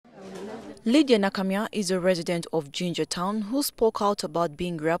Lydia Nakamya is a resident of Gingertown who spoke out about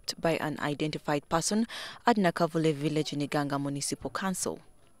being raped by an unidentified person at Nakavule village in Iganga Municipal Council.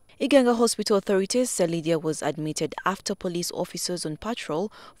 Iganga Hospital authorities say Lydia was admitted after police officers on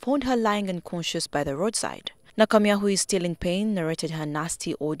patrol found her lying unconscious by the roadside. Nakamya, who is still in pain, narrated her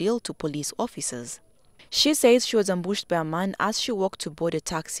nasty ordeal to police officers. She says she was ambushed by a man as she walked to board a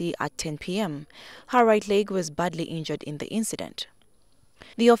taxi at 10 p.m. Her right leg was badly injured in the incident.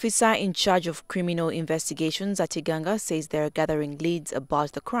 The officer in charge of criminal investigations at Iganga says they are gathering leads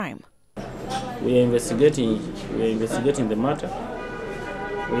about the crime. We are investigating the matter.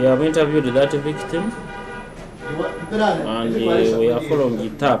 We have interviewed that victim and we are following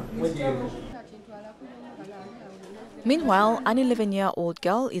it up. Meanwhile, an 11-year-old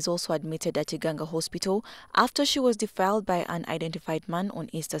girl is also admitted at Iganga Hospital after she was defiled by an unidentified man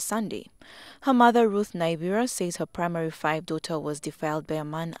on Easter Sunday. Her mother, Ruth Naibira, says her primary 5 daughter was defiled by a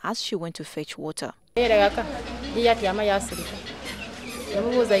man as she went to fetch water.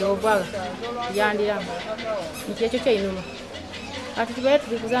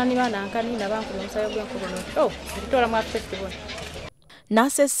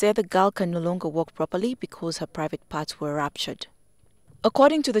 Nurses say the girl can no longer walk properly because her private parts were ruptured.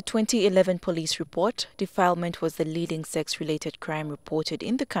 According to the 2011 police report, defilement was the leading sex-related crime reported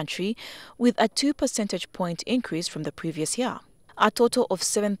in the country, with a 2 percentage point increase from the previous year. A total of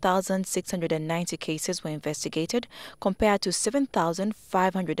 7,690 cases were investigated, compared to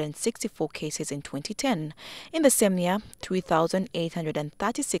 7,564 cases in 2010. In the same year,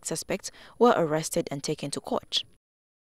 3,836 suspects were arrested and taken to court.